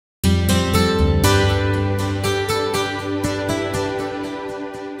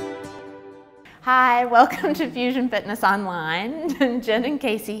Hi, welcome to Fusion Fitness Online. Jen and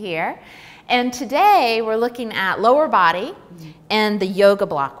Casey here. And today we're looking at lower body and the yoga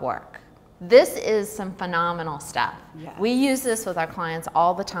block work. This is some phenomenal stuff. Yes. We use this with our clients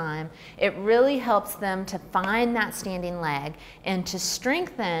all the time. It really helps them to find that standing leg and to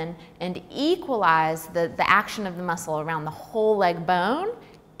strengthen and equalize the action of the muscle around the whole leg bone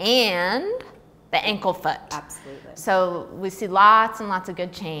and the ankle foot. Absolutely. So we see lots and lots of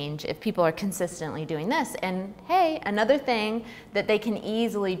good change if people are consistently doing this. And hey, another thing that they can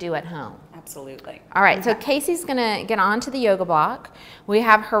easily do at home. Absolutely. All right, so Casey's gonna get onto the yoga block. We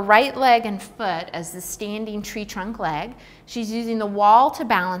have her right leg and foot as the standing tree trunk leg. She's using the wall to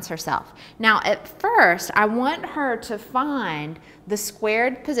balance herself. Now at first, I want her to find the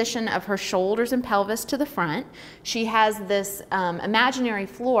squared position of her shoulders and pelvis to the front. She has this imaginary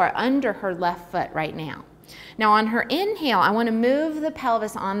floor under her left foot right now. Now on her inhale, I want to move the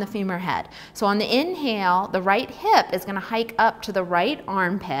pelvis on the femur head. So on the inhale, the right hip is going to hike up to the right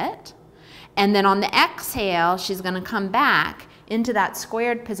armpit. And then on the exhale, she's going to come back into that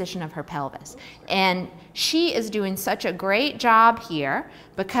squared position of her pelvis. And she is doing such a great job here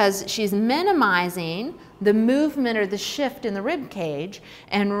because she's minimizing the movement or the shift in the rib cage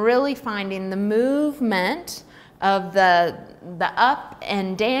and really finding the movement of the up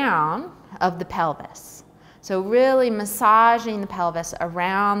and down of the pelvis. So really massaging the pelvis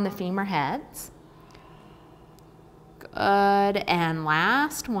around the femur heads. Good, and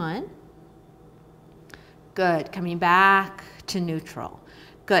last one. Good, coming back to neutral.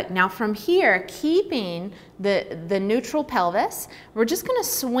 Good, now from here, keeping the neutral pelvis, we're just gonna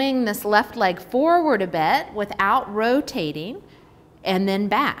swing this left leg forward a bit without rotating and then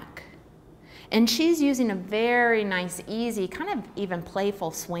back. And she's using a very nice, easy, kind of even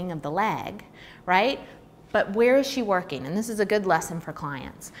playful swing of the leg, right? But where is she working? And this is a good lesson for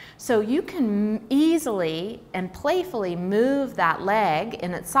clients. So you can easily and playfully move that leg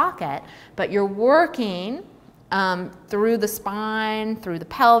in its socket, but you're working through the spine, through the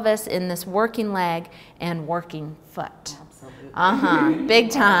pelvis, in this working leg and working foot. Absolutely. Big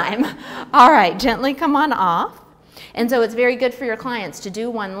time. All right, gently come on off. And so it's very good for your clients to do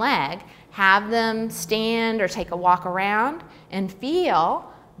one leg, have them stand or take a walk around and feel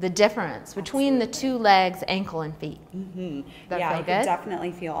the difference between the two legs, ankle and feet. Yeah, you can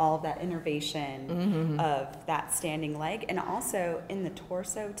definitely feel all of that innervation of that standing leg, and also in the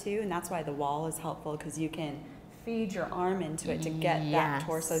torso too, and that's why the wall is helpful, because you can feed your arm into it to get that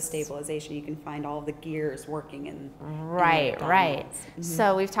torso stabilization. You can find all the gears working in right.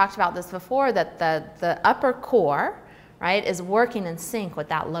 So we've talked about this before, that the upper core, right, is working in sync with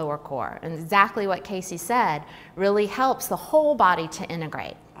that lower core. And exactly what Casey said really helps the whole body to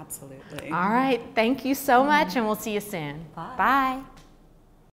integrate. Absolutely. All right, thank you so much, and we'll see you soon. Bye. Bye.